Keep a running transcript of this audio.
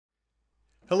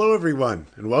Hello, everyone,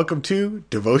 and welcome to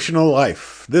Devotional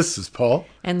Life. This is Paul.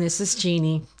 And this is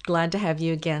Jeannie. Glad to have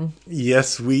you again.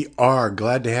 Yes, we are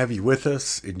glad to have you with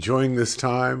us, enjoying this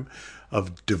time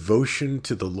of devotion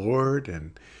to the Lord,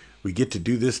 and we get to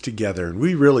do this together, and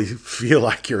we really feel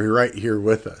like you're right here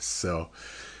with us. So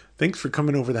thanks for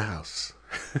coming over the house.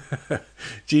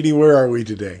 Jeannie, where are we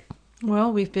today?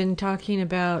 Well, we've been talking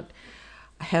about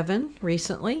heaven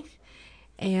recently.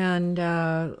 And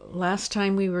last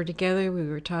time we were together, we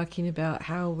were talking about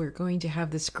how we're going to have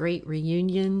this great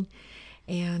reunion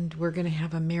and we're going to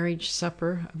have a marriage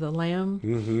supper of the Lamb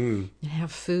and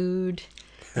have food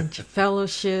and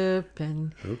fellowship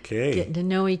and Okay. getting to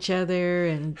know each other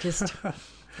and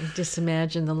just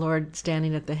imagine the Lord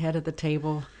standing at the head of the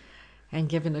table and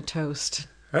giving a toast.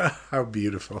 How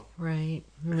beautiful. Right.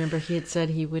 Remember, he had said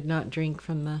he would not drink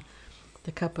from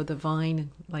the cup of the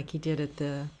vine like he did at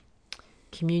the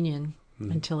communion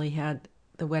until he had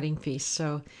the wedding feast.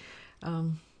 So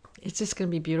it's just going to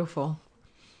be beautiful.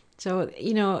 So,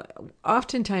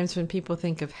 oftentimes when people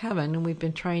think of heaven, and we've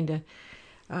been trying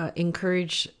to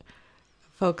encourage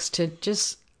folks to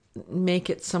just make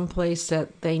it someplace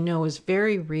that they know is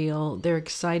very real, they're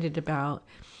excited about,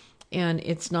 and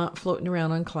it's not floating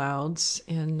around on clouds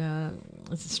and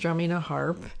it's strumming a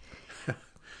harp.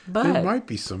 There But might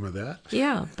be some of that.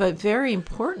 yeah, but very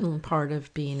important part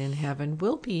of being in heaven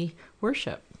will be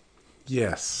worship.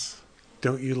 Yes.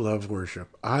 Don't you love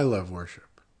worship? I love worship.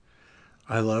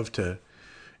 I love to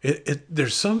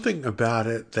there's something about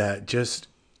it that just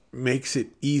makes it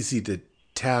easy to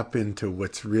tap into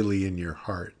what's really in your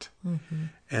heart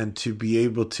and to be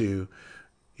able to,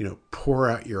 pour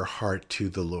out your heart to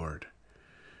the Lord.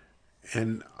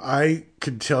 And I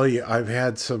could tell you, I've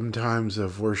had some times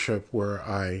of worship where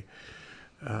I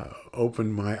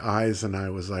opened my eyes and I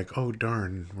was like, oh,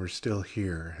 darn, we're still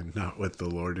here and not with the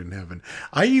Lord in heaven.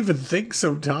 I even think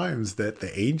sometimes that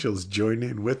the angels join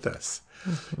in with us.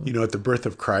 At the birth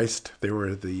of Christ, there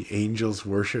were the angels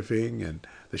worshiping and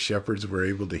the shepherds were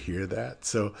able to hear that.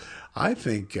 So I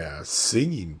think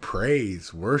singing,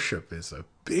 praise, worship is a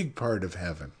big part of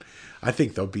heaven. I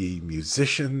think there'll be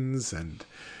musicians and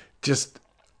just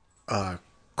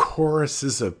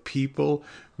choruses of people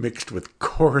mixed with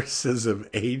choruses of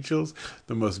angels,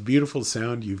 the most beautiful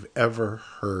sound you've ever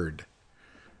heard.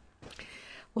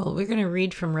 Well, we're going to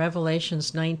read from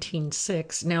Revelations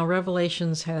 19:6. Now,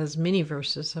 Revelations has many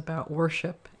verses about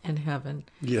worship and heaven.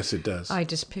 Yes, it does. I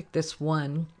just picked this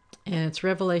one, and it's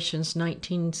Revelations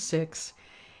 19:6,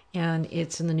 and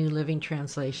it's in the New Living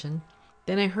Translation.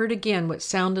 Then I heard again what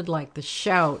sounded like the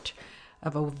shout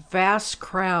of a vast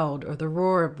crowd, or the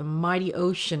roar of the mighty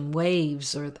ocean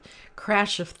waves, or the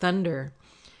crash of thunder.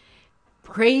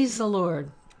 Praise the Lord,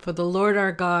 for the Lord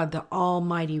our God, the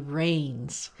Almighty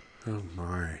reigns. Oh,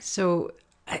 my. So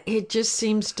it just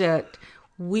seems that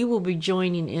we will be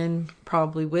joining in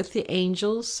probably with the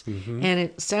angels. And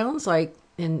it sounds like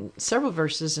in several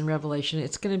verses in Revelation,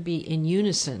 it's going to be in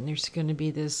unison. There's going to be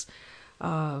this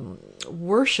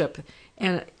worship.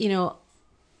 And,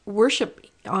 worship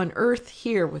on earth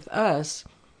here with us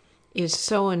is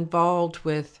so involved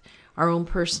with our own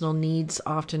personal needs,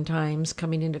 oftentimes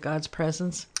coming into God's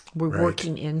presence. We're Right.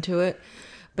 working into it.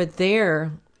 But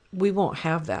there, we won't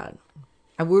have that.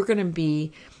 And we're going to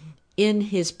be in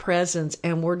his presence,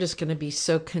 and we're just going to be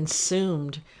so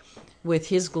consumed with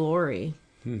his glory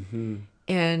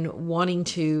and wanting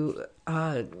to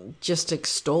just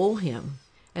extol him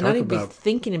and Talk not even be about-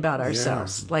 thinking about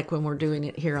ourselves like when we're doing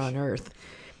it here on earth.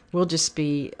 We'll just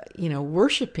be,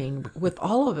 worshiping with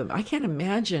all of them. I can't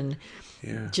imagine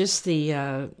Yeah. just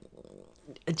the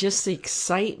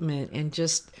excitement and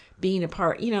just being a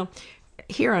part.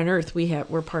 Here on earth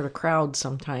we're part of crowds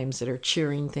sometimes that are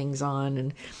cheering things on,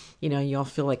 and you all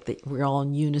feel like we're all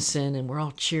in unison and we're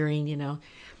all cheering.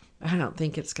 I don't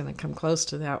think it's going to come close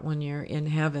to that when you're in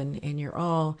heaven and you're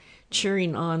all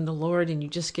cheering on the Lord and you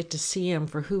just get to see him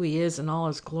for who he is and all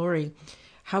his glory.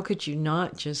 How could you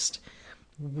not just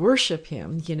worship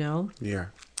him? Yeah.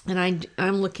 And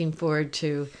I'm looking forward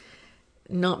to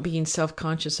not being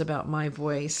self-conscious about my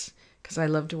voice, because I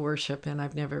love to worship and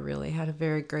I've never really had a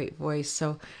very great voice.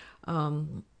 So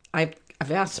I've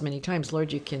asked many times,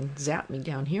 Lord, you can zap me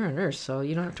down here on earth, so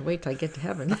you don't have to wait till I get to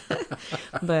heaven.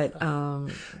 But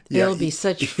there'll be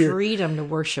such freedom to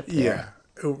worship there. Yeah.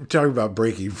 We're talking about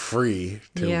breaking free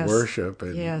to Yes. worship.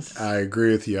 And Yes. I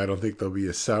agree with you. I don't think there'll be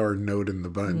a sour note in the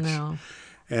bunch. No.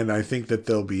 And I think that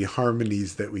there'll be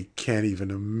harmonies that we can't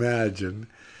even imagine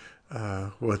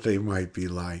what they might be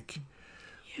like.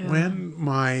 Yeah. When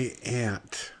my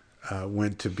aunt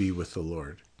went to be with the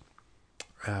Lord,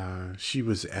 she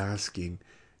was asking,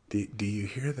 Do you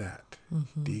hear that?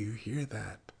 Mm-hmm. Do you hear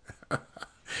that?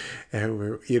 And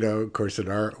we're, of course,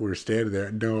 we're standing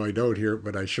there. No, I don't hear it,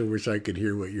 but I sure wish I could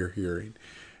hear what you're hearing.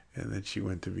 And then she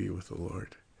went to be with the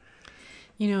Lord.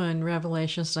 In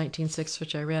Revelations 19:6,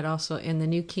 which I read also, in the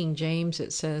New King James,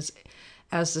 it says,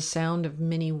 as the sound of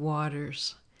many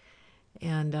waters.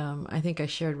 And I think I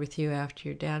shared with you after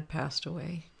your dad passed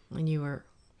away, when you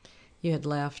had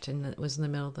left, and it was in the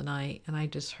middle of the night, and I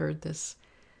just heard this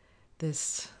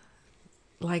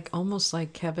like almost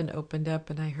like heaven opened up,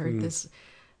 and I heard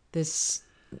this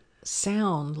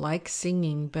sound like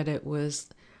singing, but it was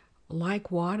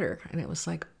like water, and it was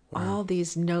like all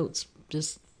these notes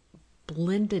just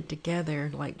blended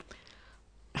together, like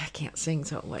I can't sing,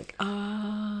 so like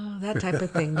that type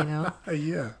of thing,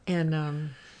 Yeah, and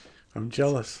I'm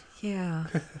jealous. yeah.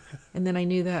 And then I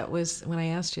knew that was, when I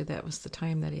asked you, that was the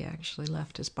time that he actually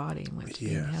left his body and went to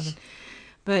be in heaven.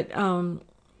 But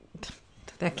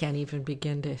that can't even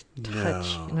begin to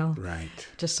touch, right.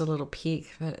 just a little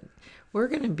peek. But we're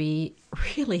going to be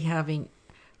really having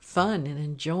fun and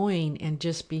enjoying, and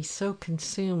just be so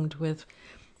consumed with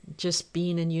just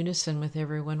being in unison with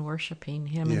everyone, worshiping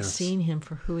him and seeing him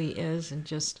for who he is, and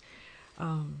just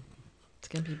it's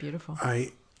going to be beautiful.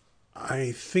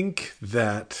 I think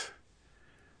that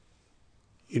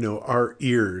our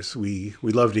ears, we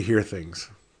love to hear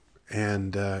things,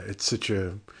 and it's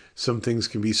some things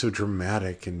can be so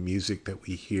dramatic in music that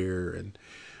we hear, and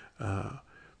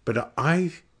but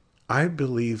I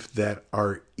believe that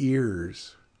our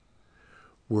ears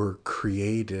were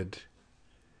created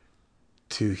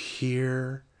to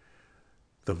hear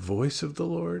the voice of the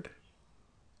Lord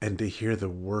and to hear the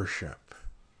worship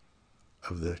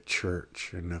of the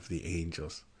church and of the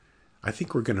angels. I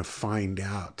think we're going to find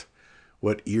out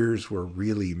what ears were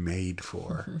really made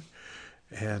for.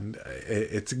 And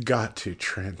it's got to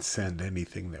transcend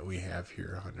anything that we have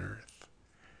here on earth.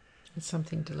 It's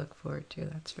something to look forward to,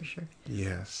 that's for sure.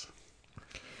 Yes.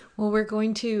 Well, we're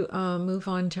going to move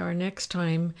on to our next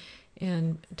time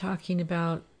and talking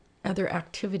about other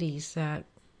activities that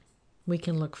we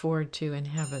can look forward to in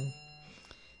heaven.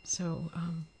 So,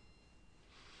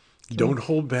 don't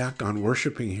hold back on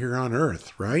worshiping here on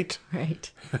earth, right? Right.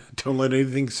 Don't let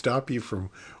anything stop you from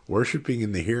worshiping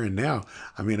in the here and now.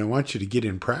 I mean, I want you to get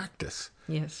in practice.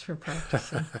 Yes, for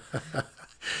practicing.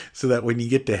 So that when you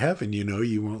get to heaven,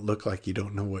 you won't look like you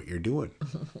don't know what you're doing.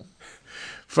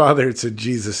 Father, it's in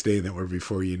Jesus' name that we're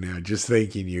before you now, just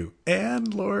thanking you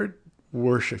and, Lord,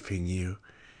 worshiping you.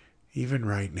 Even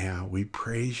right now, we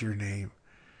praise your name.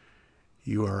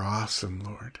 You are awesome,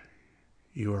 Lord.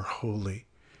 You are holy.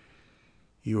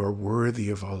 You are worthy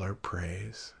of all our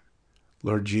praise.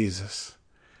 Lord Jesus,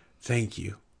 thank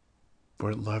you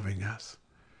for loving us,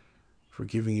 for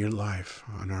giving your life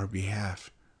on our behalf,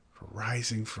 for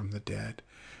rising from the dead.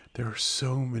 There are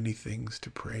so many things to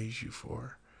praise you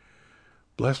for.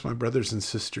 Bless my brothers and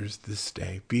sisters this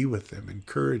day. Be with them.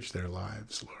 Encourage their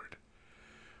lives, Lord.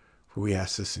 For we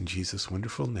ask this in Jesus'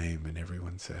 wonderful name, and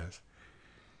everyone says,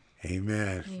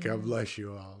 Amen. God bless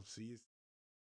you all. See you.